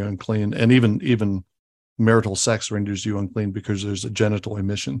render you unclean, and even marital sex renders you unclean because there's a genital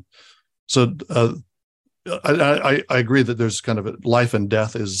emission. So I agree that there's kind of a life and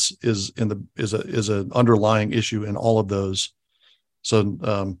death is an underlying issue in all of those.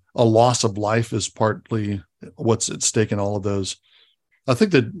 So a loss of life is partly what's at stake in all of those. I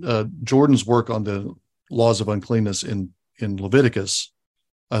think that Jordan's work on the laws of uncleanness in Leviticus,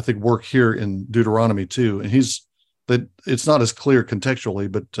 I think, work here in Deuteronomy too. And it's not as clear contextually,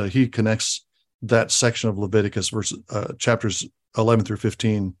 but he connects that section of Leviticus, chapters 11 through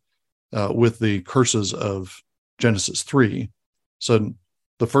 15, with the curses of Genesis 3. So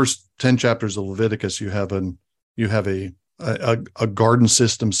the first 10 chapters of Leviticus, you have a garden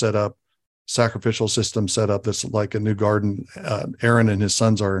system set up, sacrificial system set up that's like a new garden. Aaron and his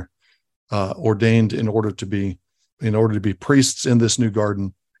sons are ordained in order to be priests in this new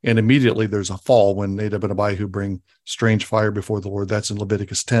garden. And immediately there's a fall when Nadab and Abihu bring strange fire before the Lord. That's in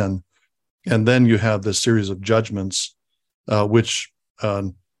Leviticus 10. And then you have this series of judgments, which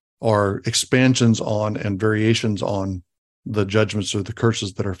are expansions on and variations on the judgments or the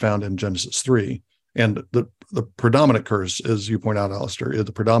curses that are found in Genesis 3. And the predominant curse, as you point out, Alistair,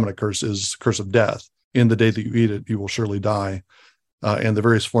 the predominant curse is the curse of death. In the day that you eat it, you will surely die. And the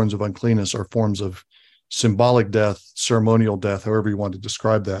various forms of uncleanness are forms of symbolic death, ceremonial death, however you want to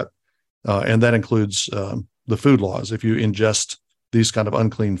describe that. And that includes the food laws. If you ingest these kind of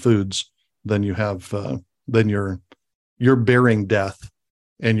unclean foods, then you have then you're bearing death,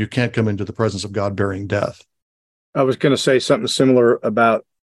 and you can't come into the presence of God bearing death. I was going to say something similar about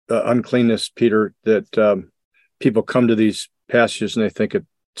uncleanness, Peter, that people come to these passages and they think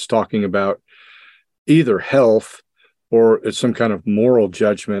it's talking about either health or it's some kind of moral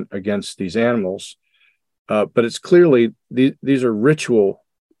judgment against these animals. But it's clearly, these are ritual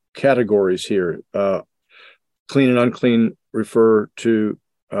categories here. Clean and unclean refer to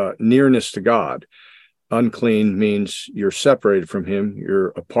nearness to God. Unclean means you're separated from him, you're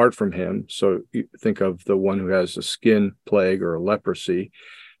apart from him. So you think of the one who has a skin plague or a leprosy.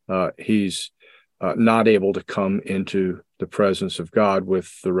 He's not able to come into the presence of God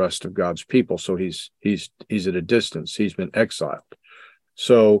with the rest of God's people. So he's at a distance. He's been exiled.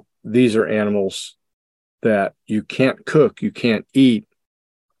 So these are animals that you can't cook, you can't eat,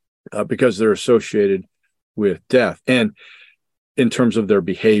 because they're associated with death. And in terms of their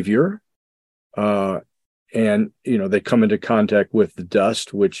behavior, and they come into contact with the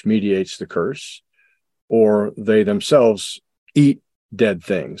dust, which mediates the curse, or they themselves eat dead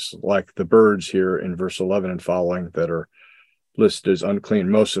things, like the birds here in verse 11 and following that are listed as unclean.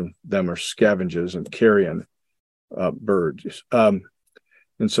 Most of them are scavengers and carrion birds.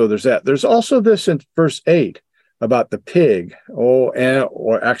 And so there's that. There's also this in verse 8 about the pig,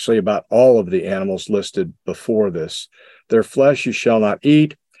 or actually about all of the animals listed before this. Their flesh you shall not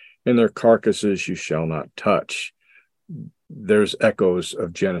eat, and their carcasses you shall not touch. There's echoes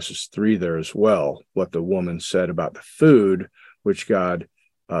of Genesis 3 there as well, what the woman said about the food, which God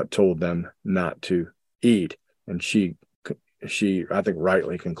told them not to eat. And she, I think,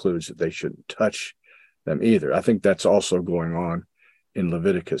 rightly concludes that they shouldn't touch them either. I think that's also going on in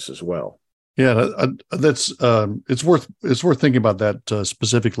Leviticus as well. Yeah, that's it's worth thinking about that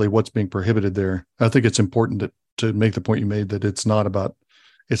specifically. What's being prohibited there? I think it's important to make the point you made that it's not about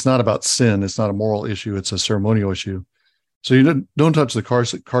sin. It's not a moral issue. It's a ceremonial issue. So you don't touch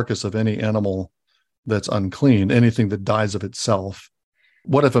the carcass of any animal that's unclean. Anything that dies of itself.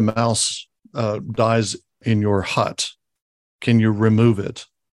 What if a mouse dies in your hut? Can you remove it?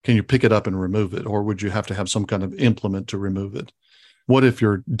 Can you pick it up and remove it, or would you have to have some kind of implement to remove it? What if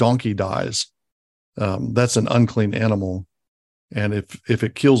your donkey dies? That's an unclean animal. And if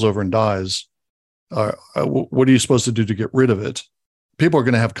it keels over and dies, what are you supposed to do to get rid of it? People are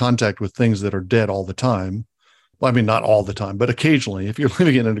going to have contact with things that are dead all the time. Well, I mean, not all the time, but occasionally. If you're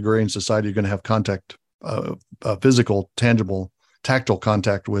living in an agrarian society, you're going to have contact, physical, tangible, tactile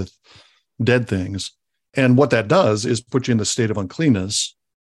contact with dead things. And what that does is put you in the state of uncleanness,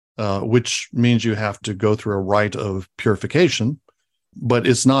 which means you have to go through a rite of purification. But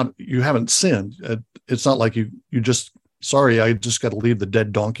it's not, you haven't sinned. It's not like you just, sorry, I just got to leave the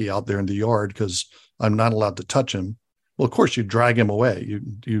dead donkey out there in the yard because I'm not allowed to touch him. Well, of course you drag him away.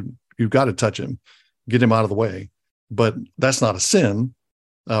 You've got to touch him, get him out of the way. But that's not a sin.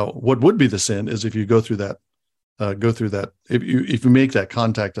 What would be the sin is if you go through that, if you make that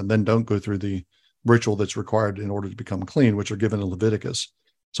contact and then don't go through the ritual that's required in order to become clean, which are given in Leviticus.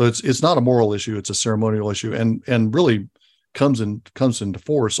 So it's not a moral issue. It's a ceremonial issue, and really comes into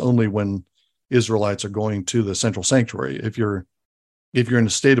force only when Israelites are going to the central sanctuary. If you're in a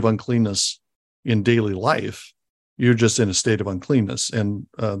state of uncleanness in daily life, you're just in a state of uncleanness. And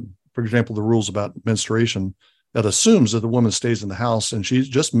for example, the rules about menstruation, that assumes that the woman stays in the house and she's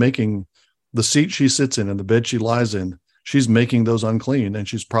just making the seat she sits in and the bed she lies in, she's making those unclean, and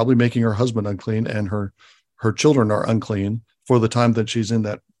she's probably making her husband unclean, and her children are unclean for the time that she's in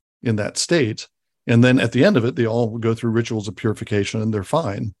that state. And then at the end of it, they all go through rituals of purification and they're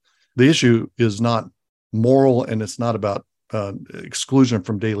fine. The issue is not moral, and it's not about exclusion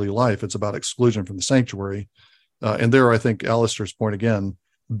from daily life. It's about exclusion from the sanctuary. And there, I think Alistair's point again,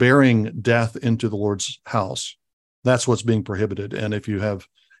 bearing death into the Lord's house, that's what's being prohibited. And if you have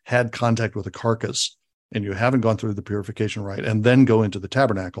had contact with a carcass and you haven't gone through the purification rite and then go into the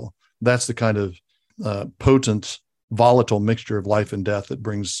tabernacle, that's the kind of potent, volatile mixture of life and death that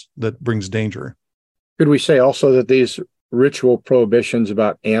brings danger. Could we say also that these ritual prohibitions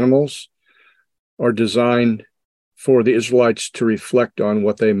about animals are designed for the Israelites to reflect on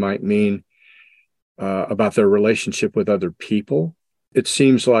what they might mean about their relationship with other people? It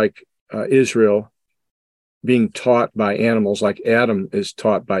seems like Israel being taught by animals, like Adam is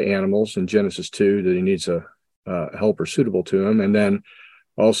taught by animals in Genesis 2, that he needs a helper suitable to him, and then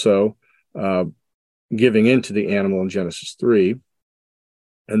also giving into the animal in Genesis 3.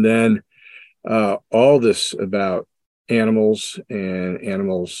 And then all this about animals and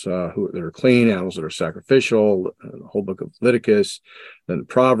animals that are clean, animals that are sacrificial, the whole book of Leviticus, then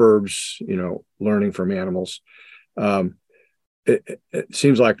Proverbs, learning from animals. It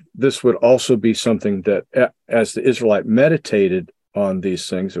seems like this would also be something that, as the Israelite meditated on these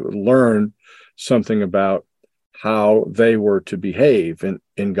things, it would learn something about how they were to behave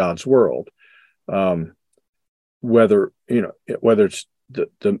in God's world. Whether it's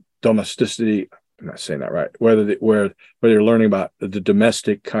the domesticity, I'm not saying that right, whether you're learning about the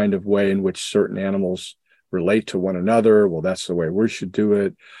domestic kind of way in which certain animals relate to one another. Well, that's the way we should do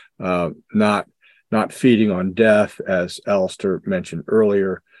it. Not feeding on death, as Alistair mentioned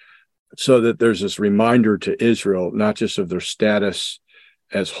earlier, so that there's this reminder to Israel, not just of their status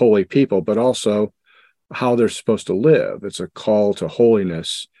as holy people, but also how they're supposed to live. It's a call to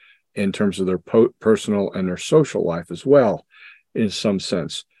holiness in terms of their personal and their social life as well, in some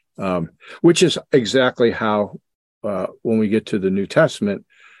sense, which is exactly how, when we get to the New Testament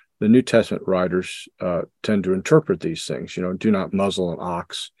writers tend to interpret these things. Do not muzzle an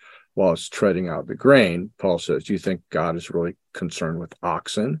ox while it's treading out the grain. Paul says, do you think God is really concerned with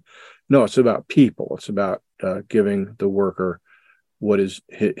oxen? No, it's about people. It's about giving the worker what is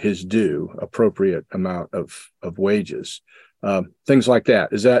his due, appropriate amount of wages, things like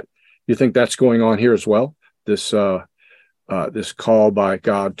that. You think that's going on here as well? This call by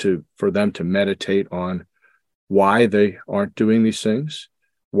God for them to meditate on why they aren't doing these things,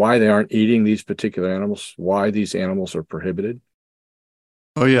 why they aren't eating these particular animals, why these animals are prohibited.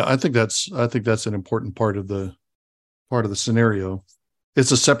 Oh yeah, I think that's an important part of the scenario.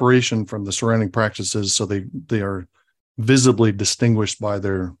 It's a separation from the surrounding practices, so they are visibly distinguished by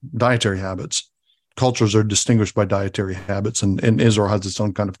their dietary habits. Cultures are distinguished by dietary habits, and Israel has its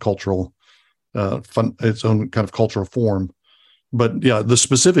own kind of cultural, its own kind of cultural form. But yeah, the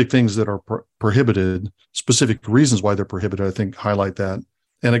specific things that are prohibited, specific reasons why they're prohibited, I think highlight that.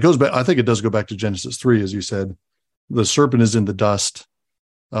 And it goes back, I think it does go back to Genesis 3, as you said. The serpent is in the dust,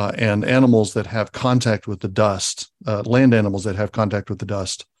 and animals that have contact with the dust, land animals that have contact with the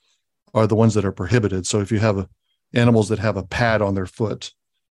dust, are the ones that are prohibited. So if you have animals that have a pad on their foot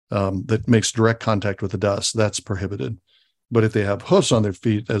that makes direct contact with the dust, that's prohibited. But if they have hoofs on their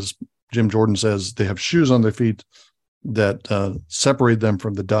feet, as Jim Jordan says, they have shoes on their feet that separate them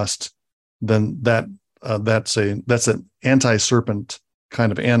from the dust, then that's an anti-serpent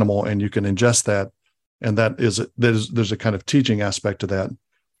kind of animal, and you can ingest that. And there's a kind of teaching aspect to that.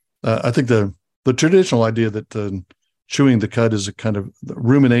 I think the traditional idea that chewing the cud is a kind of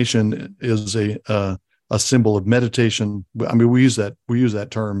rumination is a symbol of meditation. I mean, we use that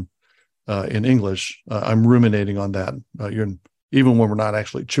term in English. I'm ruminating on that. Even when we're not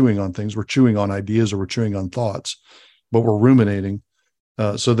actually chewing on things, we're chewing on ideas or we're chewing on thoughts, but we're ruminating.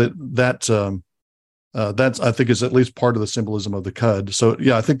 So that's I think is at least part of the symbolism of the cud. So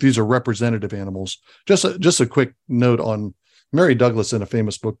yeah, I think these are representative animals. Just a quick note on Mary Douglas, in a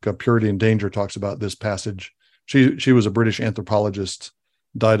famous book, Purity and Danger, talks about this passage. She was a British anthropologist,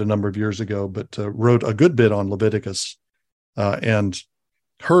 died a number of years ago, but wrote a good bit on Leviticus. And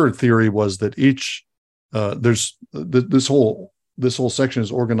her theory was that this whole section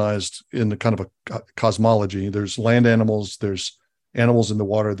is organized in the kind of a cosmology. There's land animals, there's animals in the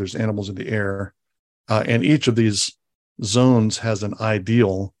water, there's animals in the air. And each of these zones has an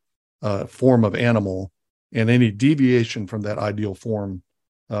ideal form of animal, and any deviation from that ideal form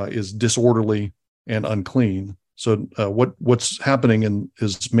is disorderly and unclean. So what's happening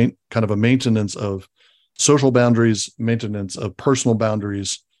is kind of a maintenance of social boundaries, maintenance of personal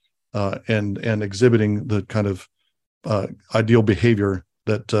boundaries, and exhibiting the kind of ideal behavior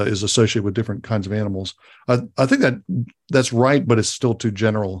that is associated with different kinds of animals. I think that's right, but it's still too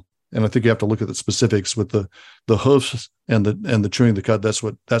general. And I think you have to look at the specifics with the hoofs and the chewing the cud. That's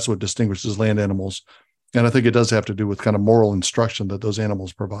what distinguishes land animals. And I think it does have to do with kind of moral instruction that those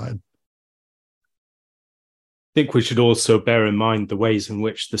animals provide. I think we should also bear in mind the ways in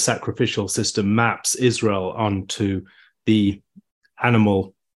which the sacrificial system maps Israel onto the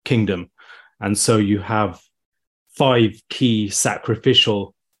animal kingdom. And so you have 5 key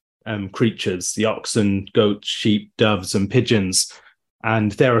sacrificial creatures: the oxen, goats, sheep, doves, and pigeons.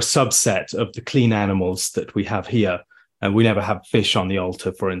 And they're a subset of the clean animals that we have here. And we never have fish on the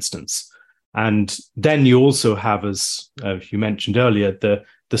altar, for instance. And then you also have, as you mentioned earlier,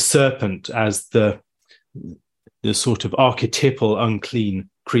 the serpent as the sort of archetypal unclean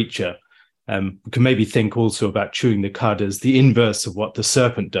creature. We can maybe think also about chewing the cud as the inverse of what the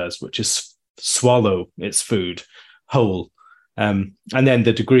serpent does, which is swallow its food whole. And then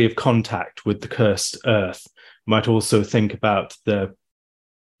the degree of contact with the cursed earth. You might also think about the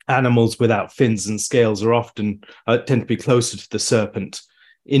animals without fins and scales are often tend to be closer to the serpent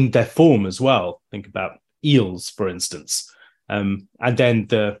in their form as well. Think about eels, for instance. And then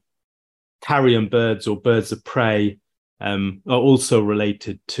the carrion birds or birds of prey are also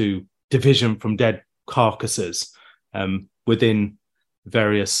related to division from dead carcasses within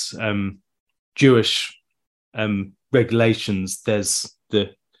various Jewish regulations. There's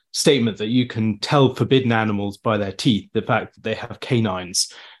the statement that you can tell forbidden animals by their teeth, the fact that they have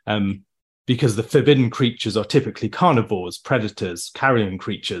canines, because the forbidden creatures are typically carnivores, predators, carrion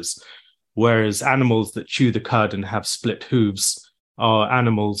creatures, whereas animals that chew the cud and have split hooves are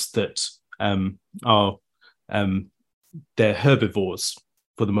animals that they're herbivores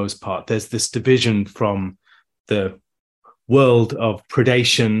for the most part. There's this division from the world of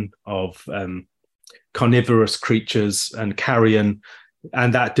predation, of carnivorous creatures and carrion,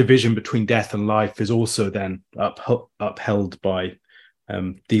 and that division between death and life is also then upheld by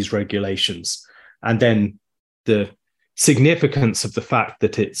these regulations. And then the significance of the fact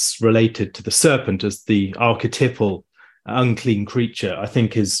that it's related to the serpent as the archetypal unclean creature, I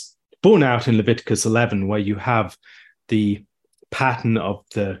think, is borne out in Leviticus 11, where you have the pattern of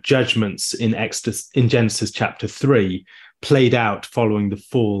the judgments in Genesis chapter 3 played out following the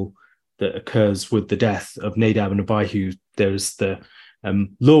fall that occurs with the death of Nadab and Abihu. There's the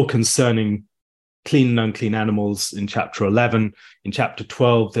law concerning clean and unclean animals in chapter 11. In chapter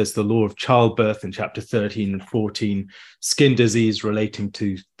 12, there's the law of childbirth. In chapter 13 and 14, skin disease relating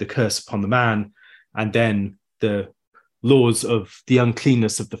to the curse upon the man. And then the laws of the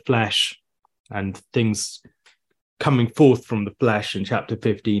uncleanness of the flesh and things coming forth from the flesh in chapter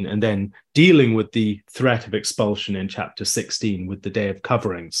 15, and then dealing with the threat of expulsion in chapter 16 with the Day of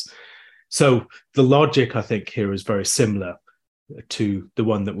Coverings. So the logic, I think, here is very similar to the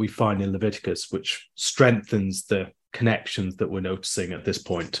one that we find in Leviticus, which strengthens the connections that we're noticing at this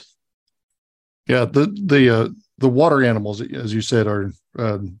point. Yeah, the water animals, as you said, are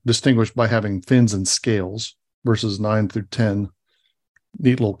distinguished by having fins and scales, verses 9 through 10.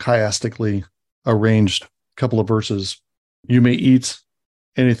 Neat little chiastically arranged couple of verses. You may eat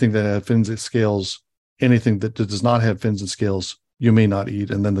anything that has fins and scales. Anything that does not have fins and scales, you may not eat.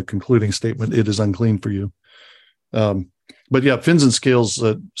 And then the concluding statement, it is unclean for you. But yeah, fins and scales,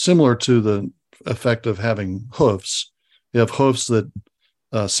 similar to the effect of having hoofs. You have hoofs that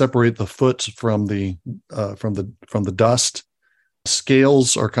separate the foot from the dust.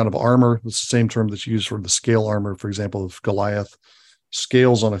 Scales are kind of armor. It's the same term that's used for the scale armor, for example, of Goliath.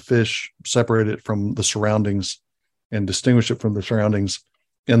 Scales on a fish separate it from the surroundings and distinguish it from the surroundings.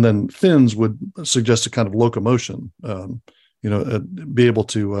 And then fins would suggest a kind of locomotion, be able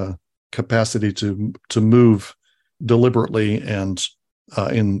to capacity to move deliberately and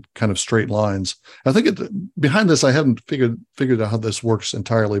in kind of straight lines. I think behind this, I haven't figured out how this works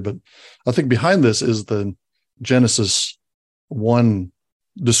entirely, but I think behind this is the Genesis 1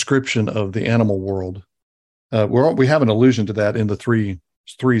 description of the animal world. We have an allusion to that in the three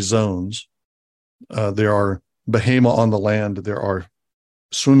zones. There are behemoth on the land. There are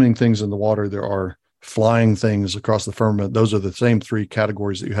swimming things in the water. There are flying things across the firmament. Those are the same three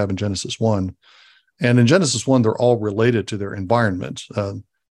categories that you have in Genesis 1. And in Genesis 1, they're all related to their environment.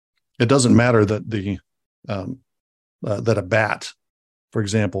 It doesn't matter that that a bat, for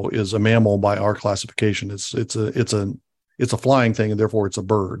example, is a mammal by our classification. It's a flying thing, and therefore it's a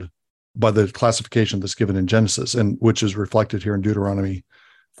bird by the classification that's given in Genesis, and which is reflected here in Deuteronomy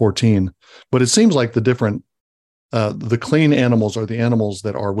 14. But it seems like the clean animals are the animals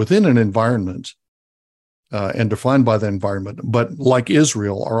that are within an environment and defined by the environment, but like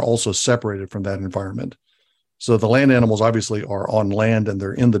Israel, are also separated from that environment. So the land animals obviously are on land and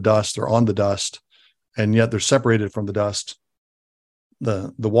they're in the dust, they're on the dust, and yet they're separated from the dust.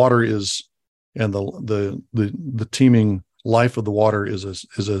 The water is, and the teeming life of the water is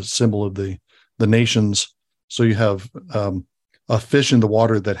a symbol of the nations. So you have a fish in the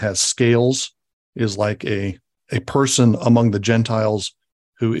water that has scales is like a person among the Gentiles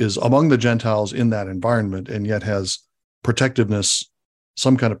who is among the Gentiles in that environment and yet has protectiveness,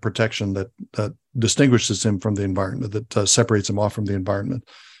 some kind of protection that distinguishes him from the environment, that separates him off from the environment.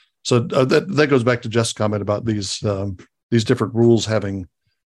 So that goes back to Jeff's comment about these different rules having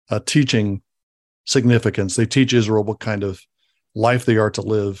teaching significance. They teach Israel what kind of life they are to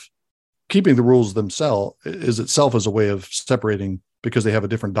live. Keeping the rules themselves is itself as a way of separating because they have a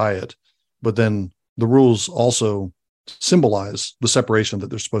different diet. But then the rules also symbolize the separation that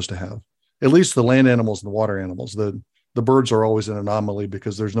they're supposed to have. At least the land animals and the water animals. The birds are always an anomaly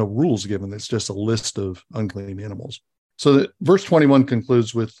because there's no rules given. It's just a list of unclean animals. So verse 21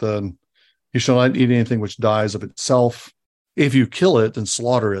 concludes with, you shall not eat anything which dies of itself. If you kill it and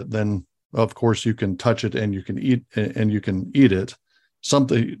slaughter it, then of course you can touch it and you can eat it.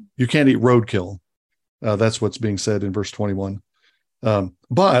 Something you can't eat roadkill. That's what's being said in verse 21.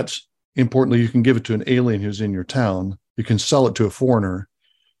 But importantly, you can give it to an alien who's in your town. You can sell it to a foreigner.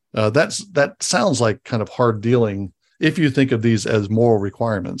 That sounds like kind of hard dealing if you think of these as moral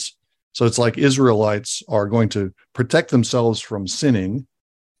requirements. So it's like Israelites are going to protect themselves from sinning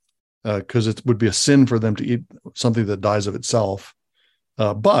because it would be a sin for them to eat something that dies of itself.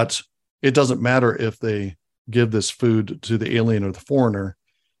 But it doesn't matter if they give this food to the alien or the foreigner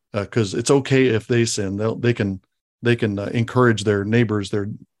because it's okay if they sin. They can encourage their neighbors, their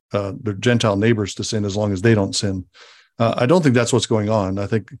Gentile neighbors to sin as long as they don't sin. I don't think that's what's going on. I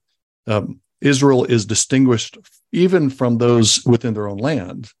think Israel is distinguished even from those within their own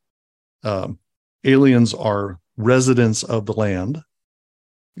land. Aliens are residents of the land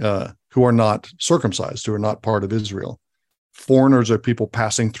who are not circumcised, who are not part of Israel. Foreigners are people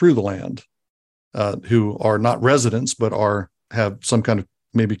passing through the land who are not residents, but have some kind of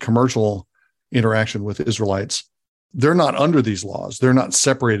maybe commercial interaction with Israelites. They're not under these laws. They're not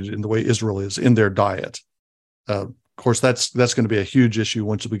separated in the way Israel is in their diet. Of course, that's going to be a huge issue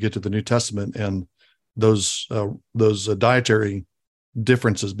once we get to the New Testament, and those dietary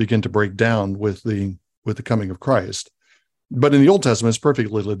differences begin to break down with the coming of Christ. But in the Old Testament, it's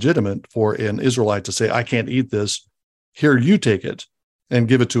perfectly legitimate for an Israelite to say, "I can't eat this. Here, you take it and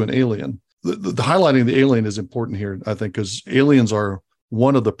give it to an alien." The highlighting the alien is important here, I think, because aliens are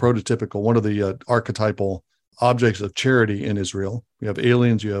one of the archetypal objects of charity in Israel. You have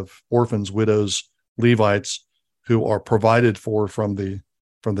aliens, you have orphans, widows, Levites, who are provided for from the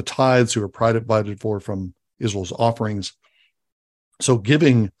tithes, who are provided for from Israel's offerings. So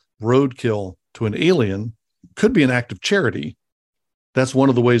giving roadkill to an alien could be an act of charity. That's one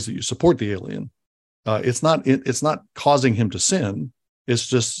of the ways that you support the alien. It's not causing him to sin. It's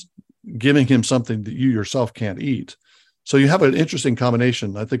just giving him something that you yourself can't eat. So you have an interesting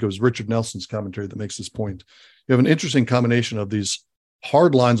combination. I think it was Richard Nelson's commentary that makes this point. You have an interesting combination of these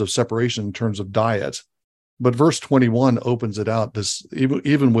hard lines of separation in terms of diet, but verse 21 opens it out. This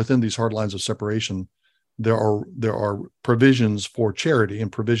even within these hard lines of separation, there are provisions for charity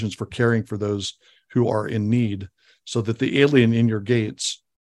and provisions for caring for those who are in need, so that the alien in your gates,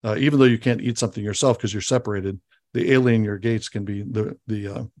 even though you can't eat something yourself because you're separated, the alien in your gates can be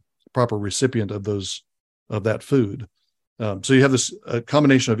the proper recipient of that food. So you have this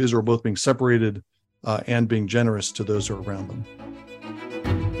combination of Israel both being separated and being generous to those who are around them.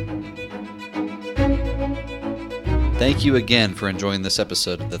 Thank you again for enjoying this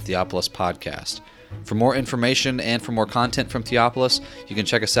episode of the Theopolis Podcast. For more information and for more content from Theopolis, you can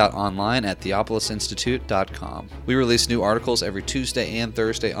check us out online at theopolisinstitute.com. We release new articles every Tuesday and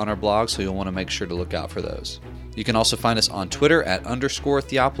Thursday on our blog, so you'll want to make sure to look out for those. You can also find us on Twitter at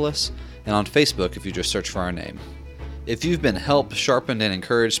 _Theopolis and on Facebook if you just search for our name. If you've been helped, sharpened, and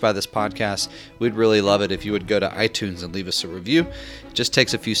encouraged by this podcast, we'd really love it if you would go to iTunes and leave us a review. It just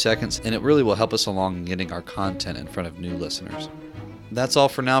takes a few seconds, and it really will help us along in getting our content in front of new listeners. That's all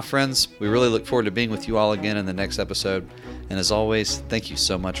for now, friends. We really look forward to being with you all again in the next episode. And as always, thank you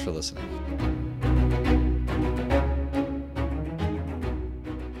so much for listening.